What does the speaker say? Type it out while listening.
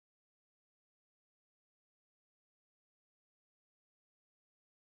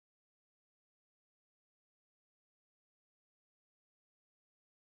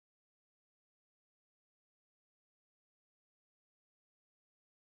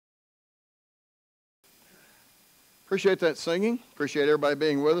Appreciate that singing. Appreciate everybody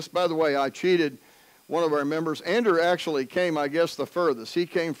being with us. By the way, I cheated one of our members. Andrew actually came, I guess, the furthest. He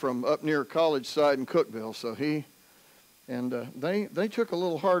came from up near College Side in Cookeville, so they took a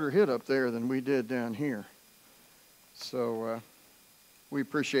little harder hit up there than we did down here. So we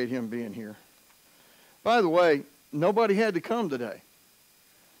appreciate him being here. By the way, nobody had to come today.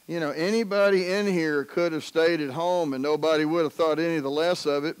 You know, anybody in here could have stayed at home and nobody would have thought any the less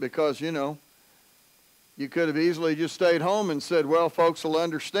of it because, you know, you could have easily just stayed home and said, well, folks will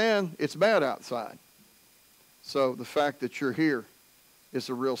understand it's bad outside. So the fact that you're here is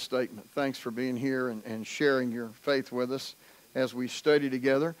a real statement. Thanks for being here and sharing your faith with us as we study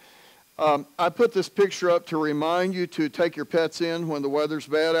together. I put this picture up to remind you to take your pets in when the weather's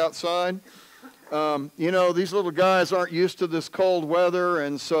bad outside. You know, these little guys aren't used to this cold weather,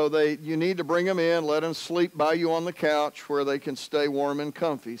 and so you need to bring them in, let them sleep by you on the couch where they can stay warm and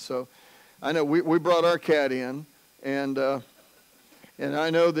comfy. So I know we brought our cat in, and I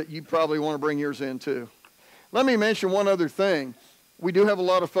know that you probably want to bring yours in too. Let me mention one other thing. We do have a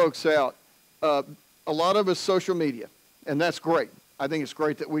lot of folks out. A lot of us social media, and that's great. I think it's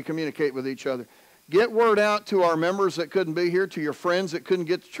great that we communicate with each other. Get word out to our members that couldn't be here, to your friends that couldn't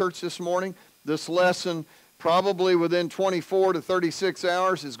get to church this morning. This lesson, probably within 24 to 36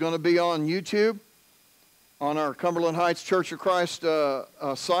 hours, is going to be on YouTube, on our Cumberland Heights Church of Christ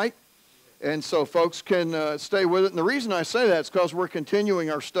site. And so folks can stay with it. And the reason I say that is because we're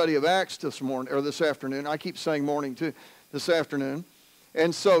continuing our study of Acts this afternoon. I keep saying morning too, this afternoon.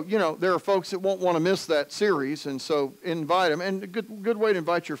 And so, you know, there are folks that won't want to miss that series. And so invite them. And a good way to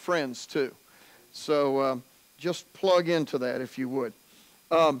invite your friends too. So just plug into that if you would.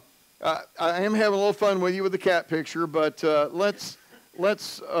 I am having a little fun with you with the cat picture, but let's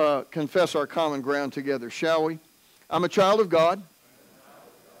confess our common ground together, shall we? I'm a child of God.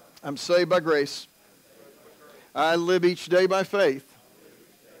 I'm saved by grace. I live each day by faith.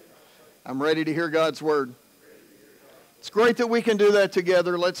 I'm ready to hear God's word. It's great that we can do that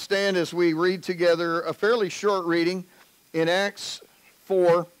together. Let's stand as we read together a fairly short reading in Acts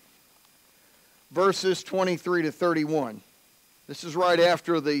 4, verses 23 to 31. This is right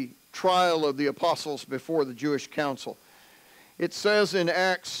after the trial of the apostles before the Jewish council. It says in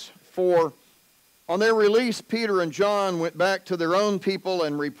Acts 4, on their release, Peter and John went back to their own people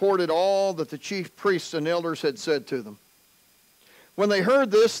and reported all that the chief priests and elders had said to them. When they heard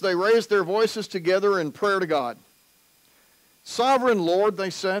this, they raised their voices together in prayer to God. Sovereign Lord, they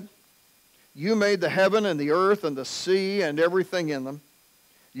said, you made the heaven and the earth and the sea and everything in them.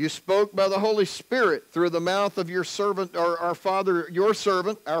 You spoke by the Holy Spirit through the mouth of your servant, our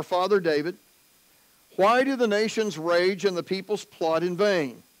father David. Why do the nations rage and the peoples plot in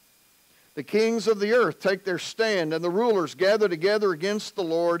vain? The kings of the earth take their stand, and the rulers gather together against the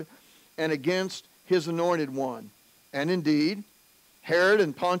Lord and against his anointed one. And indeed, Herod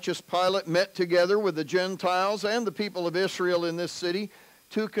and Pontius Pilate met together with the Gentiles and the people of Israel in this city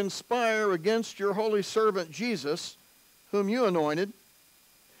to conspire against your holy servant Jesus, whom you anointed.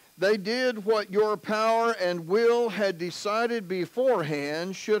 They did what your power and will had decided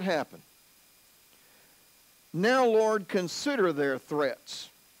beforehand should happen. Now, Lord, consider their threats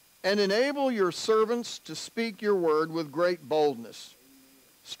and enable your servants to speak your word with great boldness.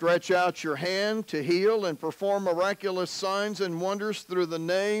 Stretch out your hand to heal and perform miraculous signs and wonders through the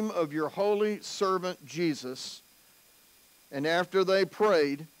name of your holy servant Jesus. And after they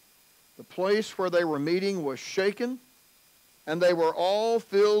prayed, the place where they were meeting was shaken, and they were all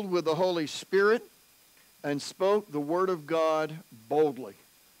filled with the Holy Spirit and spoke the word of God boldly.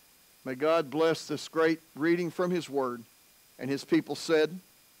 May God bless this great reading from his word. And his people said,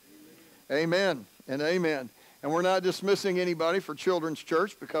 amen and amen. And we're not dismissing anybody for Children's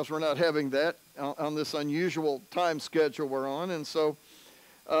Church because we're not having that on this unusual time schedule we're on. And so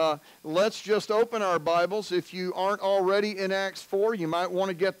let's just open our Bibles. If you aren't already in Acts 4, you might want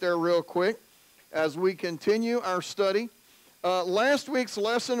to get there real quick as we continue our study. Last week's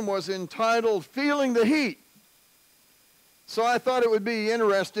lesson was entitled Feeling the Heat. So I thought it would be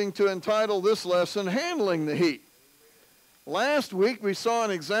interesting to entitle this lesson Handling the Heat. Last week we saw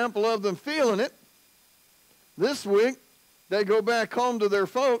an example of them feeling it. This week they go back home to their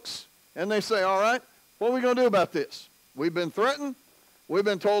folks and they say, all right, what are we going to do about this? We've been threatened. We've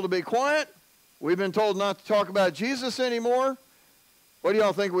been told to be quiet. We've been told not to talk about Jesus anymore. What do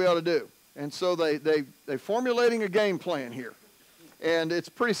y'all think we ought to do? And so they're formulating a game plan here. And it's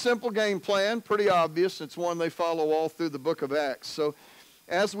a pretty simple game plan, pretty obvious. It's one they follow all through the book of Acts. So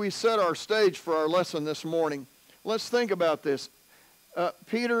as we set our stage for our lesson this morning, let's think about this.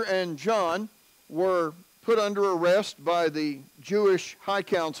 Peter and John were put under arrest by the Jewish High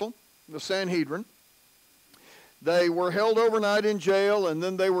Council, the Sanhedrin. They were held overnight in jail, and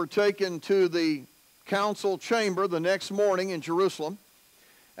then they were taken to the council chamber the next morning in Jerusalem.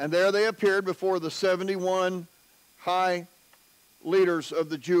 And there they appeared before the 71 high leaders of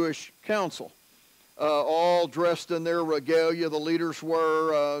the Jewish council, all dressed in their regalia. The leaders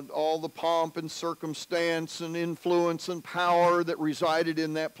were, all the pomp and circumstance and influence and power that resided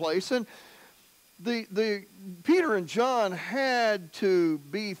in that place. And the Peter and John had to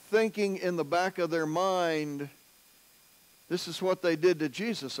be thinking in the back of their mind, this is what they did to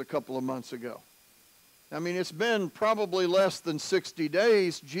Jesus a couple of months ago. I mean, it's been probably less than 60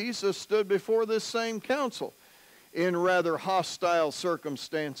 days. Jesus stood before this same council in rather hostile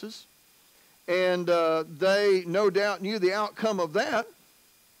circumstances. And they no doubt knew the outcome of that.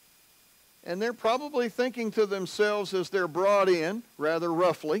 And they're probably thinking to themselves as they're brought in, rather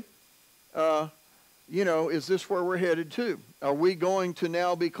roughly, is this where we're headed to? Are we going to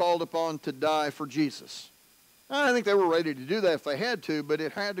now be called upon to die for Jesus? I think they were ready to do that if they had to, but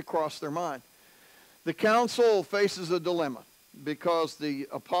it had to cross their mind. The council faces a dilemma because the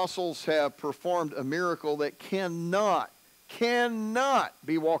apostles have performed a miracle that cannot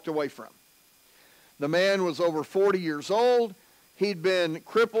be walked away from. The man was over 40 years old. He'd been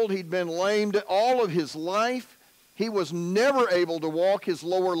crippled. He'd been lamed all of his life. He was never able to walk. His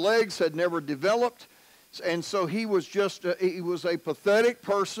lower legs had never developed. And so he was he was a pathetic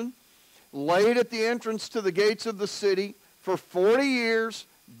person, laid at the entrance to the gates of the city for 40 years,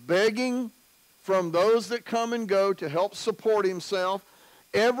 begging from those that come and go to help support himself.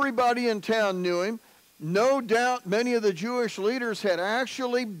 Everybody in town knew him. No doubt many of the Jewish leaders had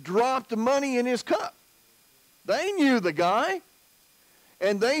actually dropped money in his cup. They knew the guy.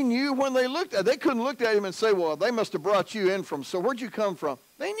 And they knew when they looked at, they couldn't look at him and say, well, they must have brought you in from, so where'd you come from?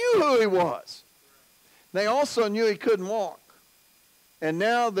 They knew who he was. They also knew he couldn't walk. And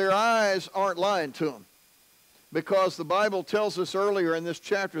now their eyes aren't lying to him. Because the Bible tells us earlier in this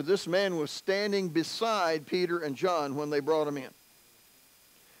chapter, this man was standing beside Peter and John when they brought him in.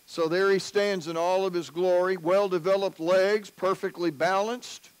 So there he stands in all of his glory, well-developed legs, perfectly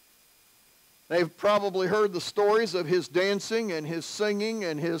balanced. They've probably heard the stories of his dancing and his singing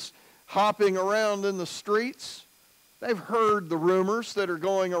and his hopping around in the streets. They've heard the rumors that are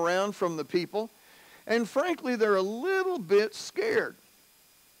going around from the people. And frankly, they're a little bit scared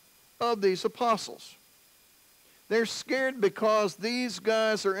of these apostles. They're scared because these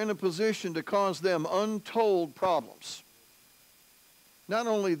guys are in a position to cause them untold problems. Not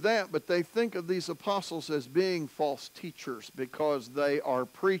only that, but they think of these apostles as being false teachers because they are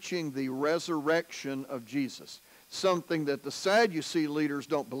preaching the resurrection of Jesus, something that the Sadducee leaders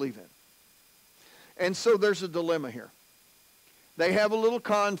don't believe in. And so there's a dilemma here. They have a little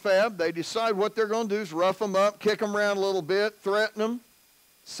confab. They decide what they're going to do is rough them up, kick them around a little bit, threaten them,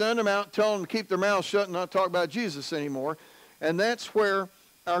 send them out, tell them to keep their mouths shut and not talk about Jesus anymore. And that's where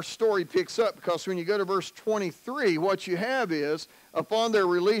our story picks up, because when you go to verse 23, what you have is, upon their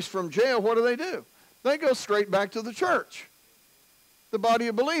release from jail, what do? They go straight back to the church, the body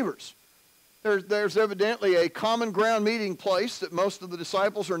of believers. There's evidently a common ground meeting place that most of the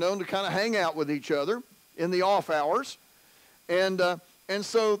disciples are known to kind of hang out with each other in the off hours. And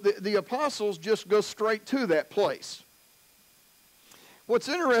so the apostles just go straight to that place. What's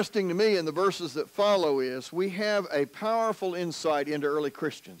interesting to me in the verses that follow is we have a powerful insight into early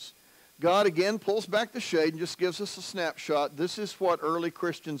Christians. God again pulls back the shade and just gives us a snapshot. This is what early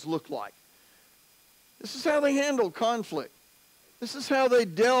Christians looked like. This is how they handled conflict. This is how they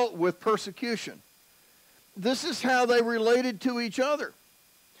dealt with persecution. This is how they related to each other.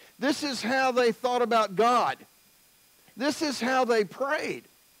 This is how they thought about God. This is how they prayed.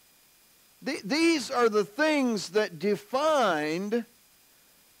 These are the things that defined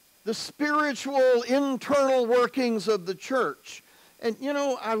the spiritual internal workings of the church. And,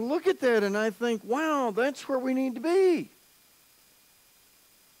 I look at that and I think, wow, that's where we need to be.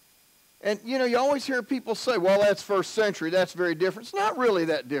 And, you always hear people say, well, that's first century. That's very different. It's not really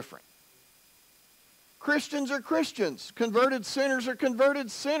that different. Christians are Christians. Converted sinners are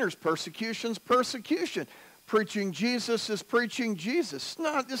converted sinners. Persecution's persecution. Preaching Jesus is preaching Jesus.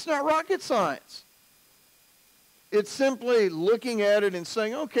 It's not rocket science. It's simply looking at it and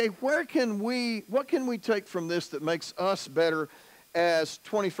saying, okay, what can we take from this that makes us better as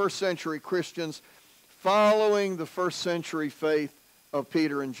 21st century Christians following the first century faith of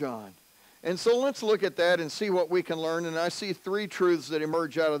Peter and John? And so let's look at that and see what we can learn. And I see three truths that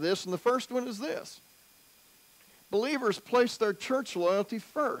emerge out of this. And the first one is this. Believers place their church loyalty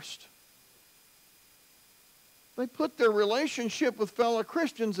first. They put their relationship with fellow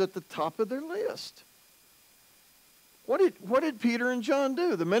Christians at the top of their list. What did Peter and John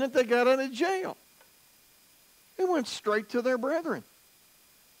do the minute they got out of jail? They went straight to their brethren.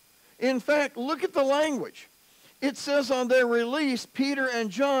 In fact, look at the language. It says on their release, Peter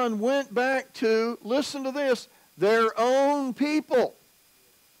and John went back to, listen to this, their own people.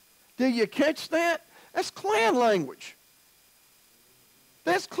 Do you catch that? That's clan language.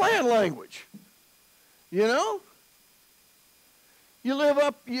 That's clan language. You know? You live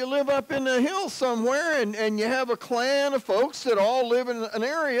up in the hills somewhere, and you have a clan of folks that all live in an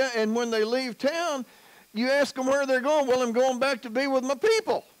area, and when they leave town, you ask them where they're going. Well, I'm going back to be with my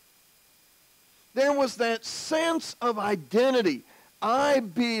people. There was that sense of identity. I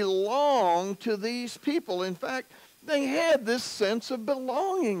belong to these people. In fact, they had this sense of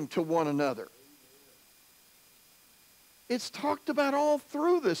belonging to one another. It's talked about all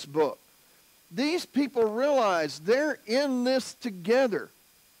through this book. These people realize they're in this together.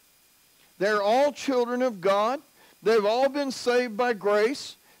 They're all children of God. They've all been saved by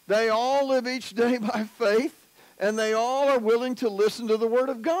grace. They all live each day by faith. And they all are willing to listen to the Word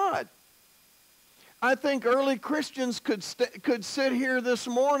of God. I think early Christians could sit here this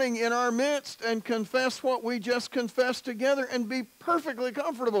morning in our midst and confess what we just confessed together and be perfectly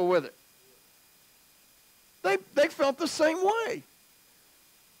comfortable with it. They felt the same way.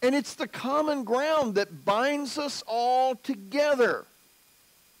 And it's the common ground that binds us all together.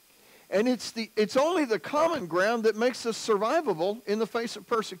 And it's only the common ground that makes us survivable in the face of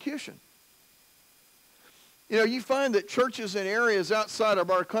persecution. You know, you find that churches in areas outside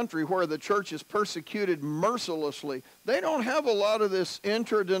of our country where the church is persecuted mercilessly, they don't have a lot of this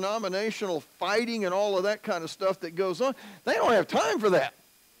interdenominational fighting and all of that kind of stuff that goes on. They don't have time for that.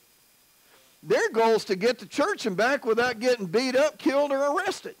 Their goal is to get to church and back without getting beat up, killed, or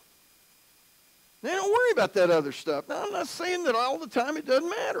arrested. They don't worry about that other stuff. Now, I'm not saying that all the time it doesn't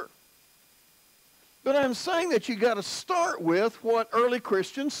matter. But I'm saying that you got to start with what early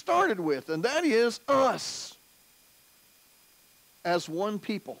Christians started with, and that is us as one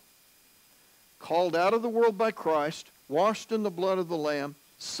people, called out of the world by Christ, washed in the blood of the Lamb,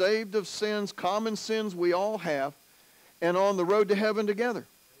 saved of sins, common sins we all have, and on the road to heaven together,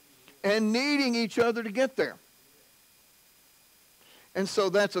 and needing each other to get there. And so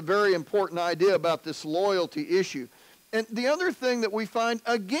that's a very important idea about this loyalty issue. And the other thing that we find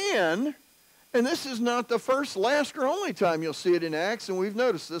again, and this is not the first, last, or only time you'll see it in Acts, and we've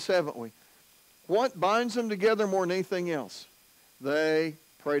noticed this, haven't we? What binds them together more than anything else? They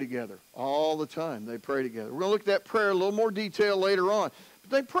pray together all the time. They pray together. We're going to look at that prayer in a little more detail later on. But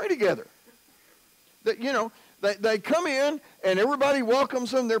they pray together. They come in, and everybody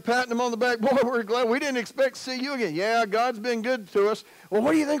welcomes them. They're patting them on the back. Boy, we're glad. We didn't expect to see you again. Yeah, God's been good to us. Well,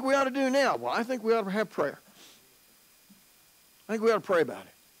 what do you think we ought to do now? Well, I think we ought to have prayer. I think we ought to pray about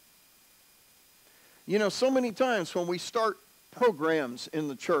it. You know, so many times when we start programs in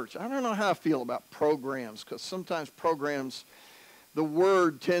the church, I don't know how I feel about programs, because sometimes programs, the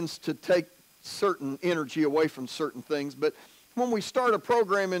word tends to take certain energy away from certain things. But when we start a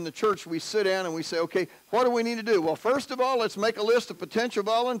program in the church, we sit down and we say, okay, what do we need to do? Well, first of all, let's make a list of potential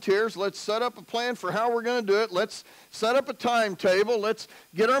volunteers. Let's set up a plan for how we're going to do it. Let's set up a timetable. Let's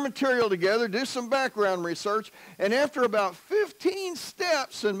get our material together, do some background research. And after about 15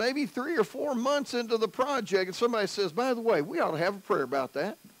 steps and maybe 3 or 4 months into the project, and somebody says, by the way, we ought to have a prayer about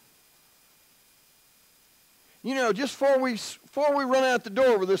that. You know, just before we run out the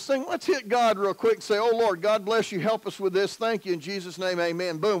door with this thing, let's hit God real quick and say, oh, Lord, God bless you. Help us with this. Thank you. In Jesus' name,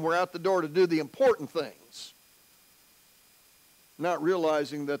 amen. Boom, we're out the door to do the important things. Not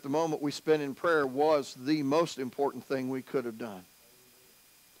realizing that the moment we spent in prayer was the most important thing we could have done.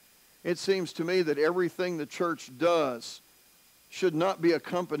 It seems to me that everything the church does should not be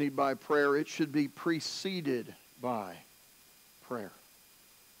accompanied by prayer. It should be preceded by prayer.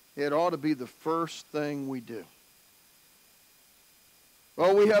 It ought to be the first thing we do.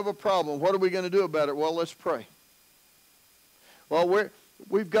 Well, we have a problem. What are we going to do about it? Well, let's pray. Well,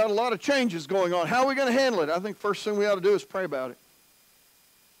 we've got a lot of changes going on. How are we going to handle it? I think first thing we ought to do is pray about it.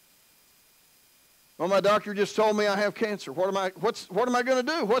 Well, my doctor just told me I have cancer. What am I going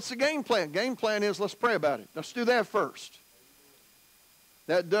to do? What's the game plan? Game plan is let's pray about it. Let's do that first.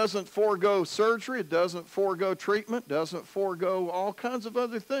 That doesn't forego surgery. It doesn't forego treatment. Doesn't forego all kinds of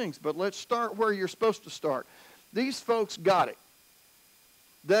other things. But let's start where you're supposed to start. These folks got it.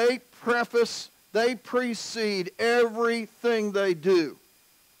 They precede everything they do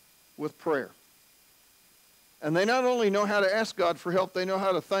with prayer. And they not only know how to ask God for help, they know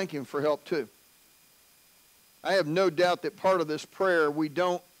how to thank Him for help too. I have no doubt that part of this prayer we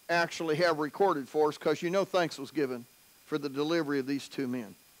don't actually have recorded for us, because you know thanks was given for the delivery of these two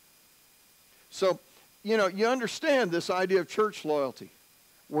men. So, you know, you understand this idea of church loyalty.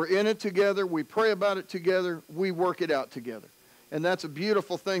 We're in it together. We pray about it together. We work it out together. And that's a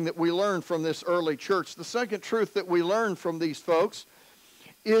beautiful thing that we learned from this early church. The second truth that we learned from these folks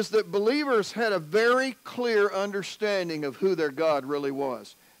is that believers had a very clear understanding of who their God really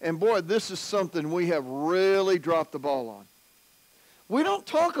was. And boy, this is something we have really dropped the ball on. We don't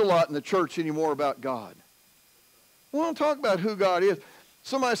talk a lot in the church anymore about God. We don't talk about who God is.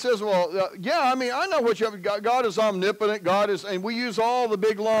 Somebody says, well, yeah, I mean, I know what you have. God is omnipotent. God is, and we use all the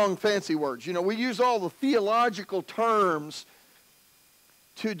big, long, fancy words. You know, we use all the theological terms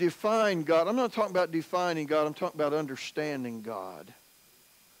to define God. I'm not talking about defining God. I'm talking about understanding God.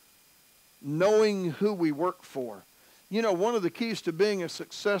 Knowing who we work for. You know, one of the keys to being a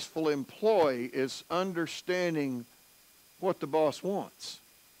successful employee is understanding what the boss wants.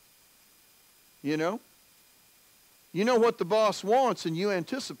 You know? You know what the boss wants and you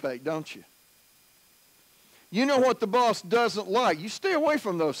anticipate, don't you? You know what the boss doesn't like. You stay away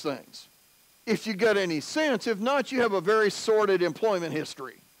from those things. If you got any sense. If not, you have a very sordid employment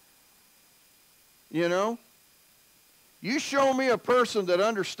history. You know? You show me a person that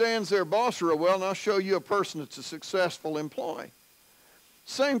understands their boss real well, and I'll show you a person that's a successful employee.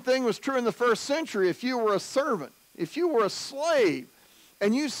 Same thing was true in the first century. If you were a servant, if you were a slave,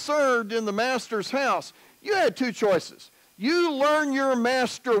 and you served in the master's house, you had two choices. You learn your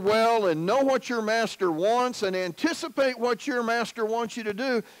master well and know what your master wants and anticipate what your master wants you to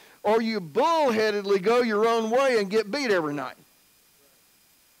do, or you bullheadedly go your own way and get beat every night.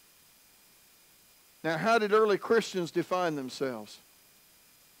 Now, how did early Christians define themselves?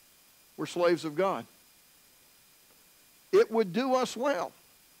 We're slaves of God. It would do us well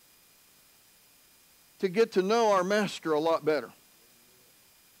to get to know our master a lot better.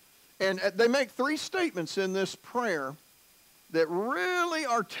 And they make three statements in this prayer that really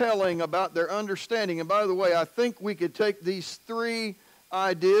are telling about their understanding. And by the way, I think we could take these three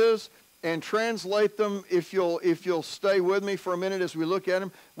ideas and translate them. If you'll stay with me for a minute as we look at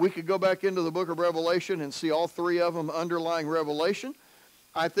them, we could go back into the book of Revelation and see all three of them underlying Revelation.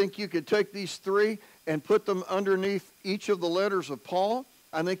 I think you could take these three and put them underneath each of the letters of Paul.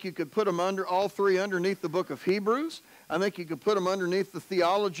 I think you could put them under all three underneath the book of Hebrews. I think you could put them underneath the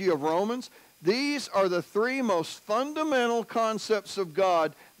theology of Romans. These are the three most fundamental concepts of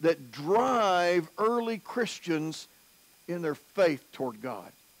God that drive early Christians in their faith toward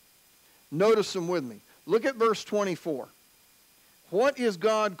God. Notice them with me. Look at verse 24. What is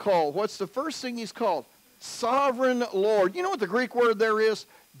God called? What's the first thing he's called? Sovereign Lord. You know what the Greek word there is?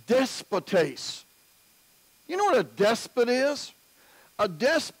 Despotes. You know what a despot is? A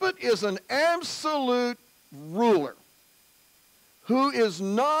despot is an absolute ruler who is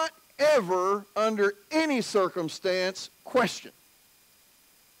not ever under any circumstance questioned.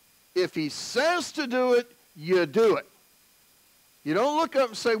 If he says to do it, you do it. You don't look up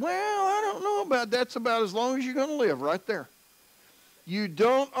and say, well, I don't know about that. That's about as long as you're going to live right there. You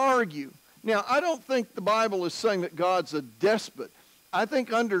don't argue. Now, I don't think the Bible is saying that God's a despot. I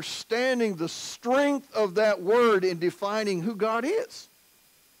think understanding the strength of that word in defining who God is.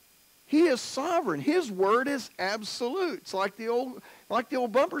 He is sovereign. His word is absolute. It's like the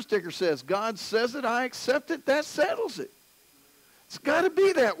old bumper sticker says, God says it, I accept it, that settles it. It's got to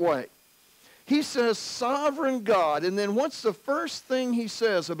be that way. He says sovereign God, and then what's the first thing he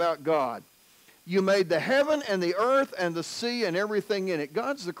says about God? You made the heaven and the earth and the sea and everything in it.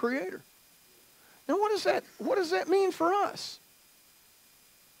 God's the creator. Now what does that mean for us?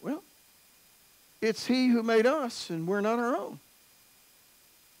 Well, it's he who made us and we're not our own.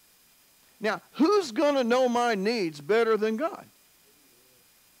 Now, who's going to know my needs better than God?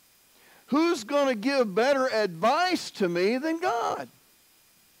 Who's going to give better advice to me than God?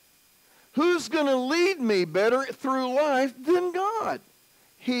 Who's going to lead me better through life than God?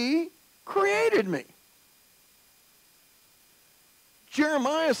 He created me.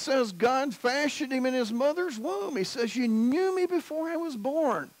 Jeremiah says God fashioned him in his mother's womb. He says, you knew me before I was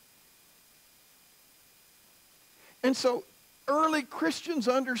born. And so early Christians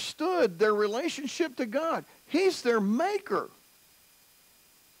understood their relationship to God. He's their maker.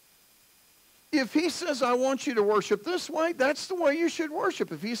 If he says, I want you to worship this way, that's the way you should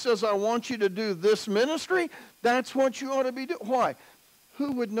worship. If he says, I want you to do this ministry, that's what you ought to be doing. Why?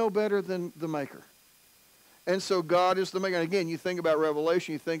 Who would know better than the maker? And so God is the maker. And again, you think about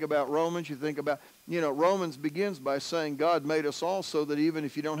Revelation, you think about Romans, you think about, Romans begins by saying God made us all so that even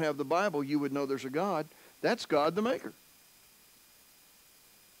if you don't have the Bible, you would know there's a God. That's God the maker.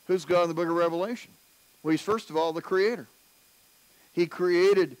 Who's God in the book of Revelation? Well, he's first of all the creator. He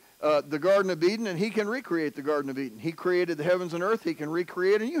created the Garden of Eden, and he can recreate the Garden of Eden. He created the heavens and earth. He can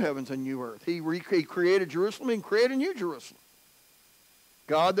recreate a new heavens and new earth. He created Jerusalem. He can create a new Jerusalem.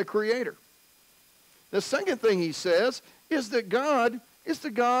 God the Creator. The second thing he says is that God is the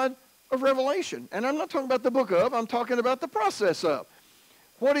God of revelation. And I'm not talking about the book of, I'm talking about the process of.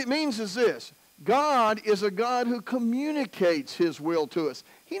 What it means is this: God is a God who communicates his will to us.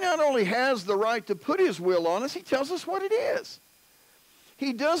 He not only has the right to put his will on us, he tells us what it is.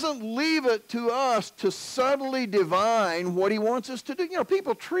 He doesn't leave it to us to subtly divine what he wants us to do. You know,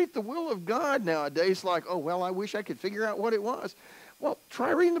 people treat the will of God nowadays like, oh, well, I wish I could figure out what it was. Well, try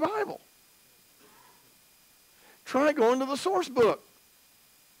reading the Bible. Try going to the source book.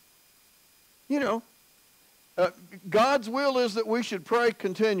 You know, God's will is that we should pray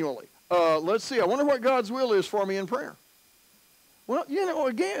continually. Let's see, I wonder what God's will is for me in prayer. Well, you know,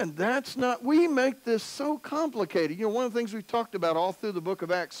 again, that's not, we make this so complicated. You know, one of the things we've talked about all through the book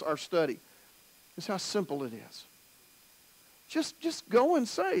of Acts, our study, is how simple it is. Just go and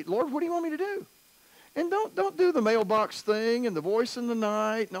say, Lord, what do you want me to do? And don't do the mailbox thing and the voice in the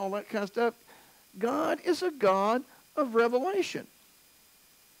night and all that kind of stuff. God is a God of revelation.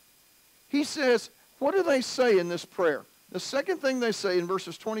 He says, what do they say in this prayer? The second thing they say in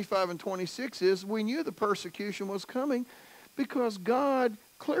verses 25 and 26 is, we knew the persecution was coming because God,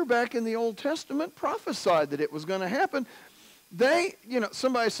 clear back in the Old Testament, prophesied that it was going to happen.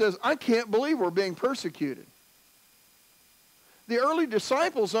 Somebody says, I can't believe we're being persecuted. The early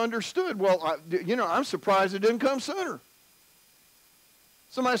disciples understood, well, I'm surprised it didn't come sooner.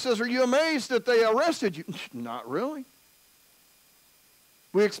 Somebody says, are you amazed that they arrested you? Not really.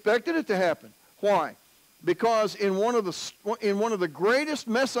 We expected it to happen. Why? Because in one of the greatest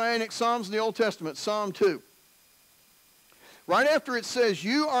messianic psalms in the Old Testament, Psalm 2, right after it says,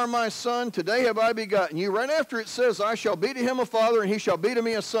 you are my son, today have I begotten you, right after it says, I shall be to him a father, and he shall be to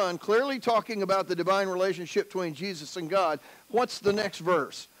me a son, clearly talking about the divine relationship between Jesus and God, what's the next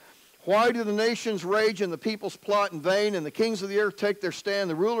verse? Why do the nations rage and the peoples plot in vain, and the kings of the earth take their stand,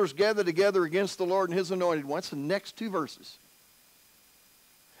 the rulers gather together against the Lord and his anointed one? That's the next two verses.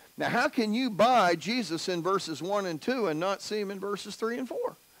 Now, how can you buy Jesus in verses 1 and 2 and not see him in verses 3 and 4?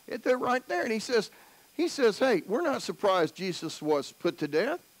 They're right there. And he says, hey, we're not surprised Jesus was put to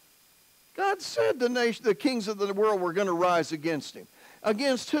death. God said the kings of the world were going to rise against him.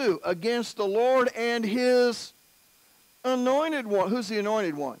 Against who? Against the Lord and his anointed one. Who's the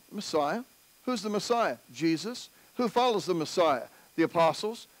anointed one? Messiah. Who's the Messiah? Jesus. Who follows the Messiah? The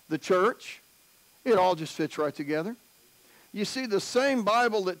apostles, the church. It all just fits right together. You see, the same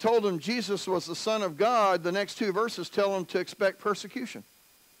Bible that told him Jesus was the Son of God, the next two verses tell him to expect persecution.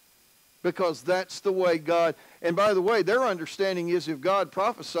 Because that's the way God, and by the way, their understanding is if God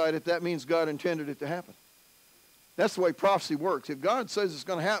prophesied it, that means God intended it to happen. That's the way prophecy works. If God says it's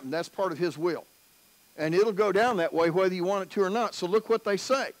going to happen, that's part of his will. And it'll go down that way whether you want it to or not. So look what they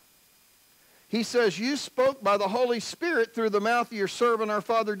say. He says, you spoke by the Holy Spirit through the mouth of your servant, our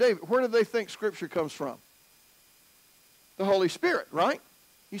father David. Where do they think Scripture comes from? The Holy Spirit, right?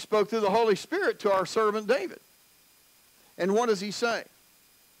 He spoke through the Holy Spirit to our servant David. And what does he say?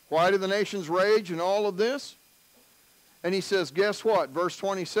 Why do the nations rage and all of this? And he says, guess what? Verse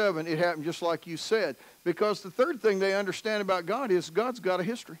 27, it happened just like you said. Because the third thing they understand about God is God's got a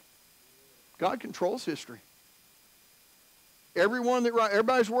history. God controls history.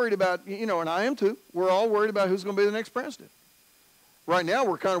 Everybody's worried about, and I am too. We're all worried about who's going to be the next president. Right now,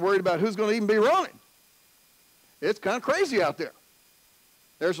 we're kind of worried about who's going to even be running. It's kind of crazy out there.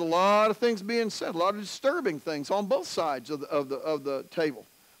 There's a lot of things being said, a lot of disturbing things on both sides of the table.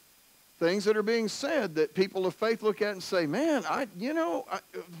 Things that are being said that people of faith look at and say, man,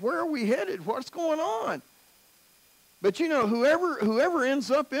 where are we headed? What's going on? But whoever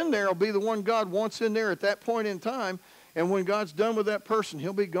ends up in there will be the one God wants in there at that point in time. And when God's done with that person,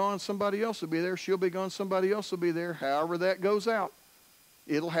 he'll be gone, somebody else will be there, she'll be gone, somebody else will be there. However that goes out,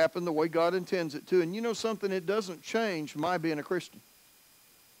 it'll happen the way God intends it to. And you know something, it doesn't change my being a Christian.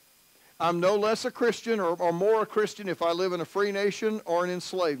 I'm no less a Christian or more a Christian if I live in a free nation or an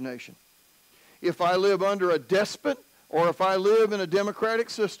enslaved nation. If I live under a despot or if I live in a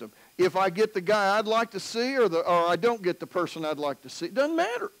democratic system. If I get the guy I'd like to see or I don't get the person I'd like to see. It doesn't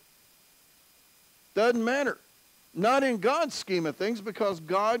matter. Doesn't matter. Not in God's scheme of things because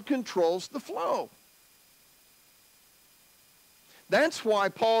God controls the flow. That's why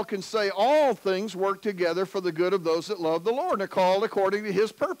Paul can say all things work together for the good of those that love the Lord and are called according to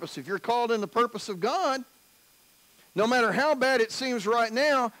his purpose. If you're called in the purpose of God, no matter how bad it seems right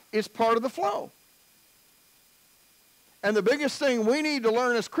now, it's part of the flow. And the biggest thing we need to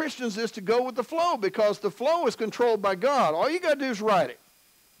learn as Christians is to go with the flow because the flow is controlled by God. All you got to do is write it.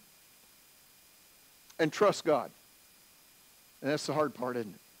 And trust God. And that's the hard part,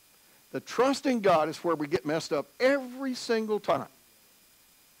 isn't it? The trust in God is where we get messed up every single time.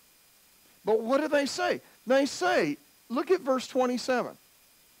 But what do they say? They say, look at verse 27.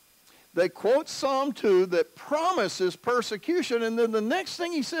 They quote Psalm 2 that promises persecution, and then the next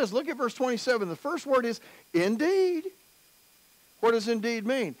thing he says, look at verse 27. The first word is, indeed. What does indeed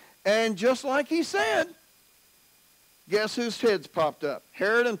mean? And just like he said, guess whose heads popped up?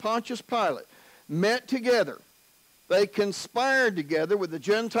 Herod and Pontius Pilate met together. They conspired together with the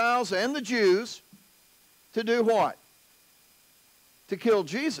Gentiles and the Jews to do what? To kill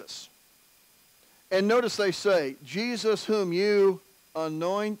Jesus. And notice they say, Jesus whom you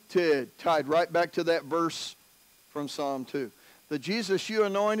anointed. Tied right back to that verse from Psalm 2. The Jesus you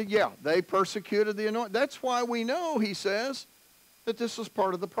anointed, yeah, they persecuted the anointed. That's why we know, he says, that this was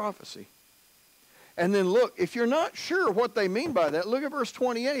part of the prophecy. And then look, if you're not sure what they mean by that, look at verse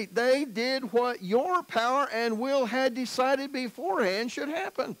 28. They did what your power and will had decided beforehand should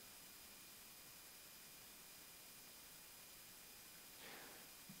happen.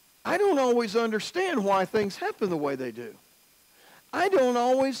 I don't always understand why things happen the way they do. I don't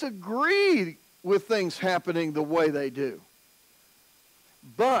always agree with things happening the way they do.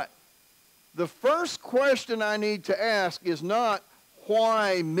 But the first question I need to ask is not,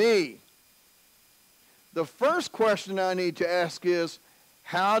 why me? The first question I need to ask is,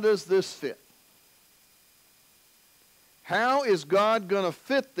 how does this fit? How is God going to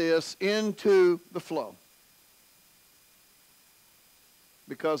fit this into the flow?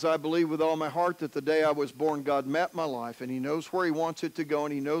 Because I believe with all my heart that the day I was born, God mapped my life, and he knows where he wants it to go,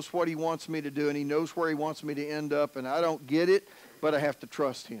 and he knows what he wants me to do, and he knows where he wants me to end up, and I don't get it, but I have to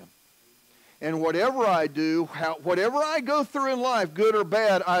trust him. And whatever I do, whatever I go through in life, good or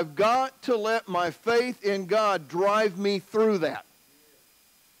bad, I've got to let my faith in God drive me through that.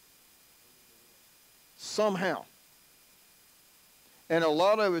 Somehow. And a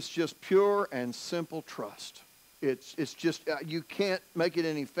lot of it's just pure and simple trust. It's just, you can't make it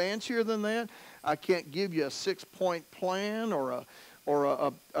any fancier than that. I can't give you a 6-point plan or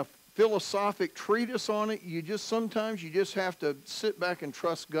a philosophic treatise on it. Sometimes you just have to sit back and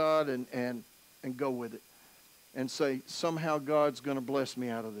trust God and go with it. And say, somehow God's going to bless me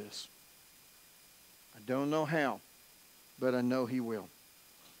out of this. I don't know how, but I know he will.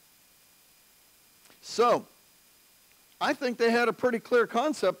 So, I think they had a pretty clear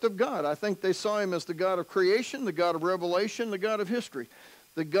concept of God. I think they saw him as the God of creation, the God of revelation, the God of history.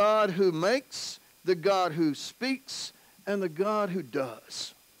 The God who makes, the God who speaks, and the God who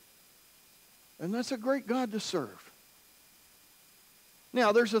does. And that's a great God to serve.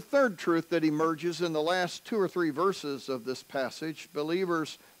 Now, there's a third truth that emerges in the last 2 or 3 verses of this passage.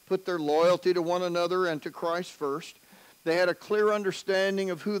 Believers put their loyalty to one another and to Christ first. They had a clear understanding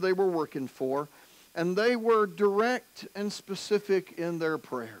of who they were working for. And they were direct and specific in their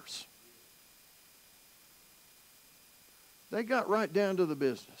prayers. They got right down to the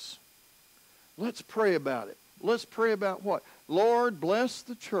business. Let's pray about it. Let's pray about what? Lord, bless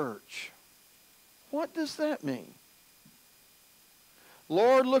the church. What does that mean?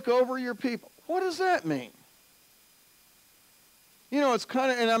 Lord, look over your people. What does that mean? You know, it's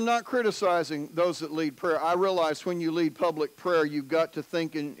kind of, and I'm not criticizing those that lead prayer. I realize when you lead public prayer, you've got to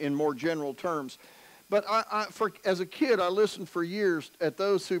think in more general terms. But as a kid, I listened for years at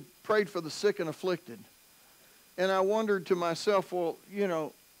those who prayed for the sick and afflicted. And I wondered to myself, well, you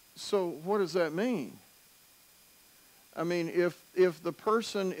know, so what does that mean? I mean, if the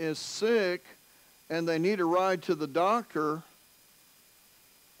person is sick and they need a ride to the doctor,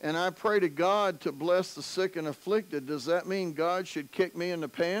 and I pray to God to bless the sick and afflicted, does that mean God should kick me in the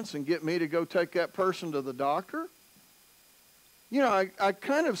pants and get me to go take that person to the doctor? You know, I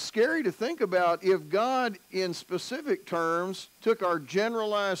kind of scary to think about if God, in specific terms, took our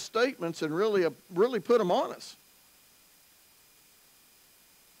generalized statements and really put them on us.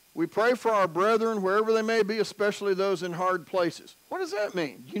 We pray for our brethren, wherever they may be, especially those in hard places. What does that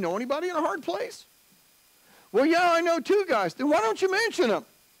mean? Do you know anybody in a hard place? Well, yeah, I know 2 guys. Then why don't you mention them?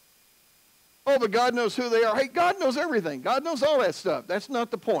 Oh, but God knows who they are. Hey, God knows everything. God knows all that stuff. That's not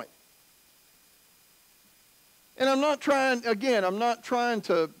the point. And I'm not trying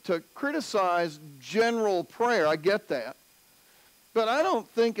to criticize general prayer. I get that. But I don't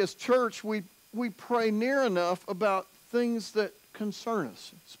think as church we pray near enough about things that concern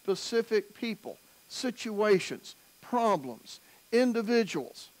us. Specific people, situations, problems,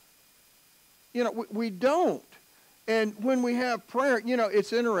 individuals. You know, we don't. And when we have prayer, you know,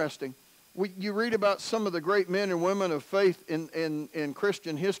 it's interesting. You read about some of the great men and women of faith in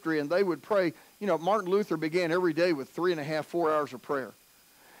Christian history, and they would pray. You know, Martin Luther began every day with 3.5, 4 hours of prayer.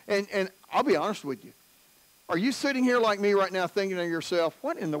 And I'll be honest with you. Are you sitting here like me right now thinking to yourself,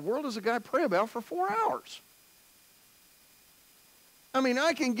 what in the world does a guy pray about for 4 hours? I mean,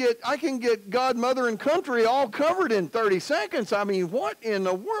 I can get God, mother, and country all covered in 30 seconds. I mean, what in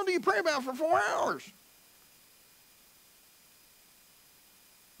the world do you pray about for 4 hours?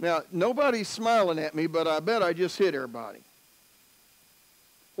 Now, nobody's smiling at me, but I bet I just hit everybody.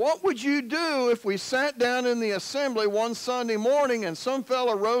 What would you do if we sat down in the assembly one Sunday morning and some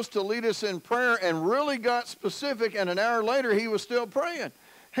fella rose to lead us in prayer and really got specific, and an hour later he was still praying?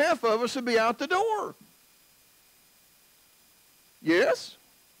 Half of us would be out the door. Yes?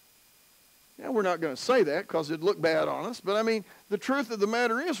 Yeah, we're not going to say that because it'd look bad on us. But I mean, the truth of the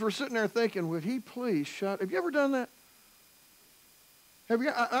matter is, we're sitting there thinking, would he please shut? Have you ever done that? Have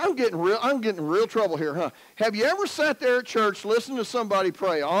you? I'm getting real trouble here, huh? Have you ever sat there at church, listening to somebody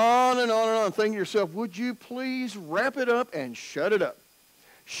pray on and on and on, thinking to yourself, would you please wrap it up and shut it up?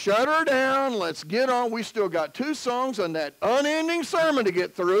 Shut her down. Let's get on. We still got 2 songs on that unending sermon to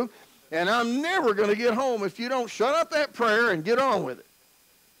get through. And I'm never going to get home if you don't shut up that prayer and get on with it.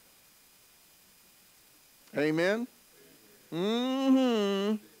 Amen?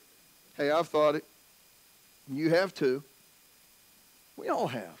 Mm-hmm. Hey, I've thought it. You have too. We all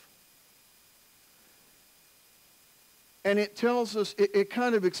have. And it tells us, it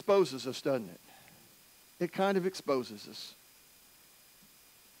kind of exposes us, doesn't it? It kind of exposes us.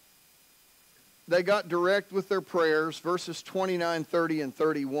 They got direct with their prayers, verses 29, 30, and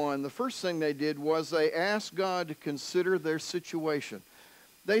 31. The first thing they did was they asked God to consider their situation.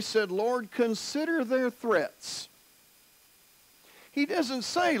 They said, Lord, consider their threats. He doesn't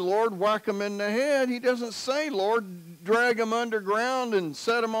say, Lord, whack them in the head. He doesn't say, Lord, drag them underground and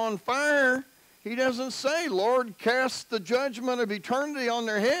set them on fire. He doesn't say, Lord, cast the judgment of eternity on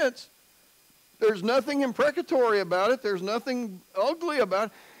their heads. There's nothing imprecatory about it. There's nothing ugly about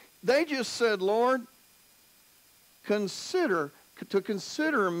it. They just said, Lord, consider. To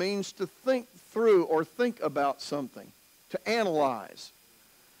consider means to think through or think about something, to analyze.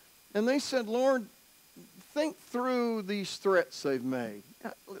 And they said, Lord, think through these threats they've made.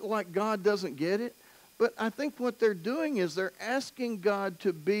 Like God doesn't get it. But I think what they're doing is they're asking God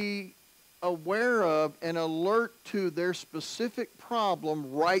to be aware of and alert to their specific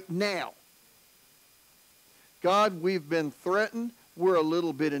problem right now. God, we've been threatened. We're a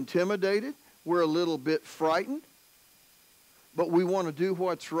little bit intimidated. We're a little bit frightened. But we want to do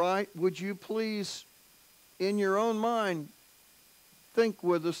what's right. Would you please, in your own mind, think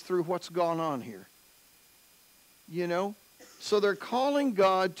with us through what's gone on here? You know? So they're calling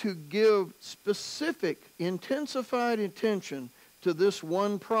God to give specific, intensified attention to this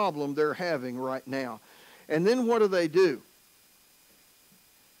one problem they're having right now. And then what do?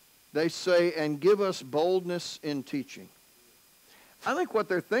 They say, and give us boldness in teaching. I think what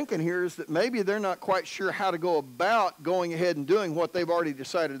they're thinking here is that maybe they're not quite sure how to go about going ahead and doing what they've already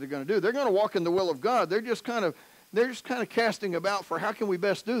decided they're going to do. They're going to walk in the will of God. They're just kind of casting about for how can we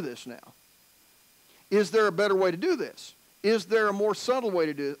best do this now? Is there a better way to do this? Is there a more subtle way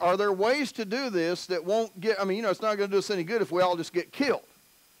to do it? Are there ways to do this that won't get, it's not going to do us any good if we all just get killed.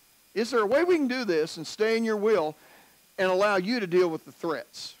 Is there a way we can do this and stay in your will and allow you to deal with the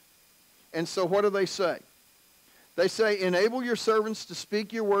threats? And so what do they say? They say, enable your servants to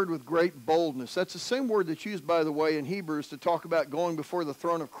speak your word with great boldness. That's the same word that's used, by the way, in Hebrews to talk about going before the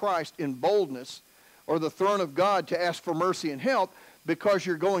throne of Christ in boldness, or the throne of God to ask for mercy and help because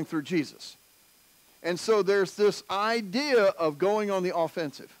you're going through Jesus. And so there's this idea of going on the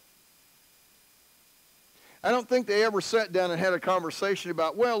offensive. I don't think they ever sat down and had a conversation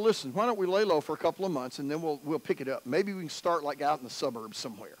about, well, listen, why don't we lay low for a couple of months and then we'll pick it up. Maybe we can start like out in the suburbs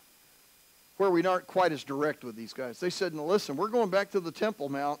somewhere, where we aren't quite as direct with these guys. They said, no, listen, we're going back to the Temple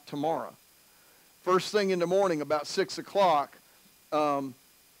Mount tomorrow. First thing in the morning, about 6 o'clock. What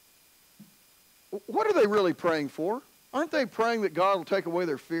are they really praying for? Aren't they praying that God will take away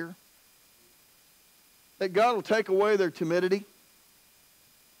their fear? That God will take away their timidity?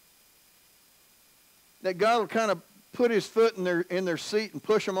 That God will kind of put his foot in their seat and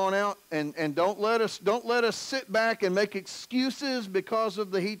push them on out, and don't let us sit back and make excuses because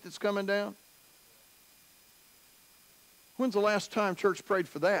of the heat that's coming down? When's the last time church prayed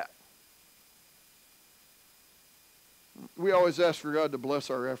for that? We always ask for God to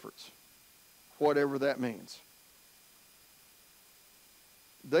bless our efforts, whatever that means.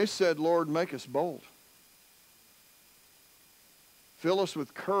 They said, Lord, make us bold. Fill us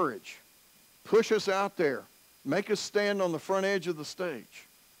with courage. Push us out there. Make us stand on the front edge of the stage.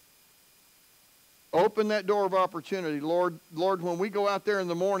 Open that door of opportunity. Lord, when we go out there in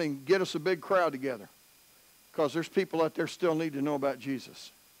the morning, get us a big crowd together, because there's people out there still need to know about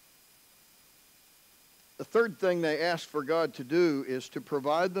Jesus. The third thing they ask for God to do is to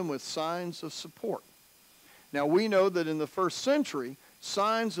provide them with signs of support. Now we know that in the first century,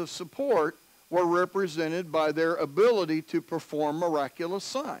 signs of support were represented by their ability to perform miraculous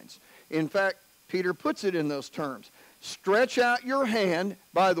signs. In fact, Peter puts it in those terms. Stretch out your hand.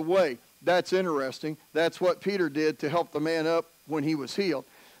 By the way, that's interesting. That's what Peter did to help the man up when he was healed.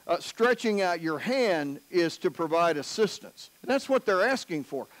 Stretching out your hand is to provide assistance. That's what they're asking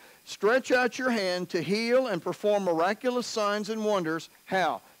for. Stretch out your hand to heal and perform miraculous signs and wonders.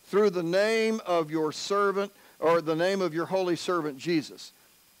 How? Through the name of your servant, or the name of your holy servant Jesus,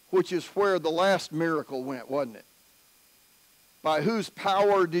 which is where the last miracle went, wasn't it? By whose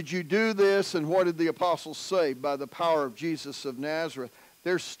power did you do this? And what did the apostles say? By the power of Jesus of Nazareth.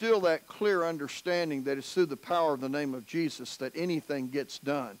 There's still that clear understanding that it's through the power of the name of Jesus that anything gets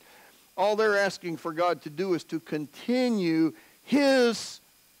done. All they're asking for God to do is to continue his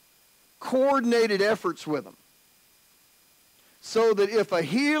coordinated efforts with them. So that if a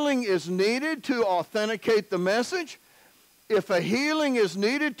healing is needed to authenticate the message, if a healing is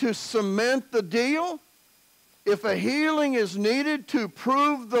needed to cement the deal, if a healing is needed to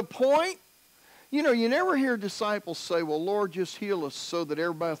prove the point, you know, you never hear disciples say, well, Lord, just heal us so that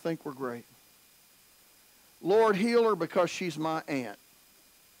everybody think we're great. Lord, heal her because she's my aunt.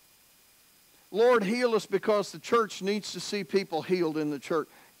 Lord, heal us because the church needs to see people healed in the church.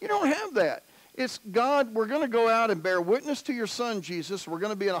 You don't have that. It's, God, we're going to go out and bear witness to your son, Jesus. We're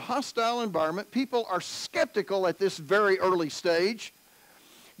going to be in a hostile environment. People are skeptical at this very early stage.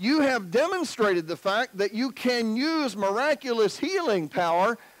 You have demonstrated the fact that you can use miraculous healing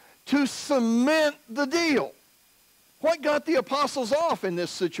power to cement the deal. What got the apostles off in this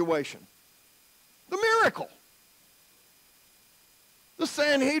situation? The miracle. The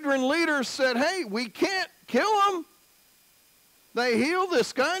Sanhedrin leaders said, hey, we can't kill them. They heal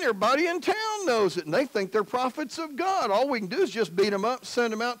this guy and everybody in town knows it. And they think they're prophets of God. All we can do is just beat them up,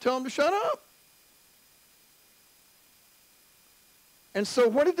 send them out, tell them to shut up. And so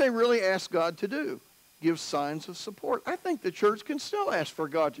what did they really ask God to do? Give signs of support. I think the church can still ask for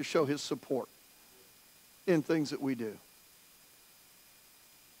God to show his support in things that we do.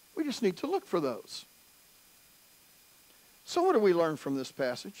 We just need to look for those. So what do we learn from this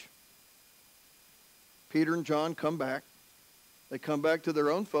passage? Peter and John come back. They come back to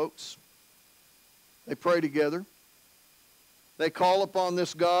their own folks. They pray together. They call upon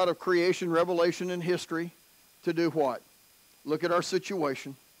this God of creation, revelation, and history to do what? Look at our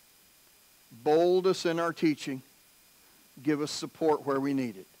situation. Bold us in our teaching. Give us support where we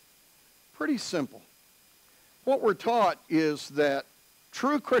need it. Pretty simple. What we're taught is that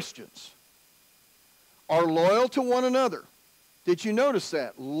true Christians are loyal to one another. Did you notice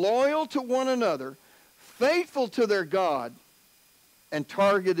that? Loyal to one another, faithful to their God, and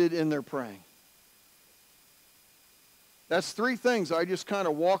targeted in their praying. That's three things I just kind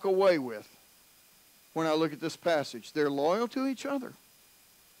of walk away with when I look at this passage. They're loyal to each other.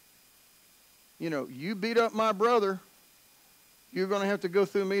 You know, you beat up my brother, you're going to have to go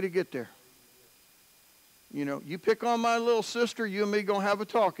through me to get there. You know, you pick on my little sister, you and me going to have a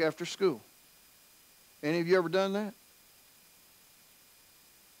talk after school. Any of you ever done that?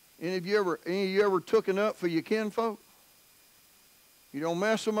 Any of you ever tooken up for your kinfolk? You don't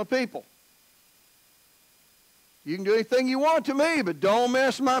mess with my people. You can do anything you want to me, but don't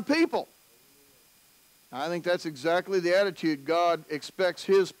mess with my people. I think that's exactly the attitude God expects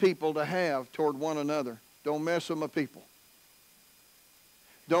his people to have toward one another. Don't mess with my people.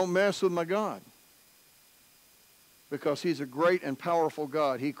 Don't mess with my God. Because he's a great and powerful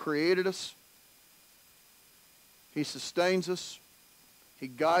God. He created us. He sustains us. He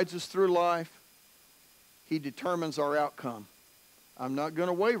guides us through life. He determines our outcome. I'm not going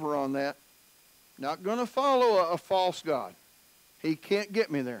to waver on that. Not going to follow a false God. He can't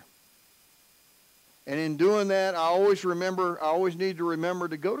get me there. And in doing that, I always need to remember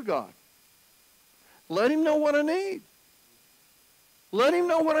to go to God. Let him know what I need. Let him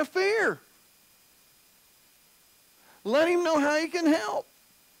know what I fear. Let him know how he can help.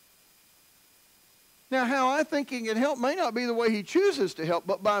 Now, how I think he can help may not be the way he chooses to help,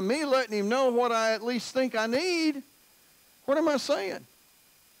 but by me letting him know what I at least think I need, what am I saying?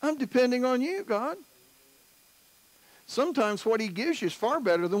 I'm depending on you, God. Sometimes what he gives you is far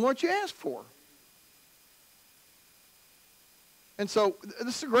better than what you ask for. And so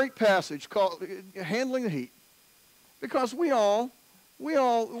this is a great passage called Handling the Heat. Because we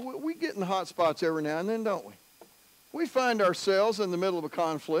get in the hot spots every now and then, don't we? We find ourselves in the middle of a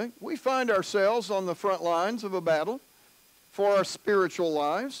conflict. We find ourselves on the front lines of a battle for our spiritual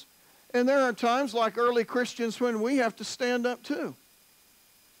lives. And there are times like early Christians when we have to stand up too.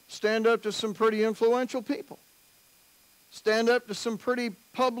 Stand up to some pretty influential people. Stand up to some pretty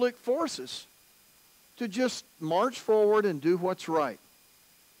public forces. to just march forward and do what's right.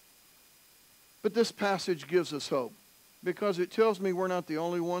 But this passage gives us hope because it tells me we're not the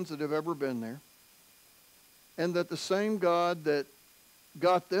only ones that have ever been there, and that the same God that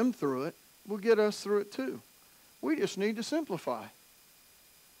got them through it will get us through it too. We just need to simplify.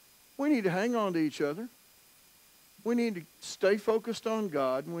 We need to hang on to each other. We need to stay focused on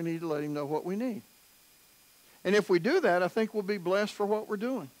God, and we need to let him know what we need. And if we do that, I think we'll be blessed for what we're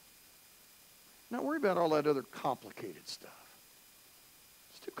doing. Not worry about all that other complicated stuff.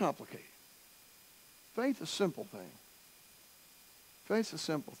 It's too complicated. Faith is a simple thing. Faith's a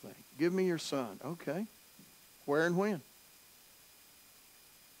simple thing. Give me your son. Okay. Where and when?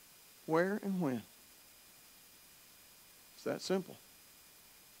 Where and when? It's that simple.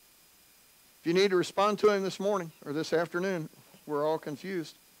 If you need to respond to him this morning or this afternoon, we're all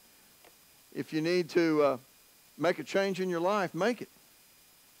confused. If you need to make a change in your life, make it.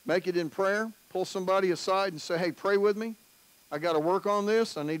 Make it in prayer. Pull somebody aside and say, hey, pray with me. I got to work on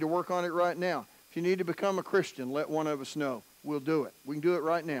this. I need to work on it right now. If you need to become a Christian, let one of us know. We'll do it. We can do it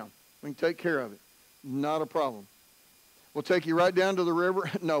right now. We can take care of it. Not a problem. We'll take you right down to the river.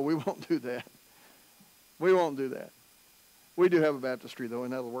 No, we won't do that. We won't do that. We do have a baptistry, though,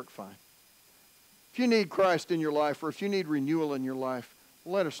 and that'll work fine. If you need Christ in your life, or if you need renewal in your life,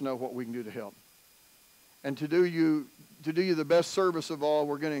 let us know what we can do to help. And to do you the best service of all,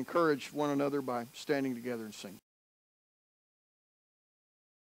 we're going to encourage one another by standing together and singing.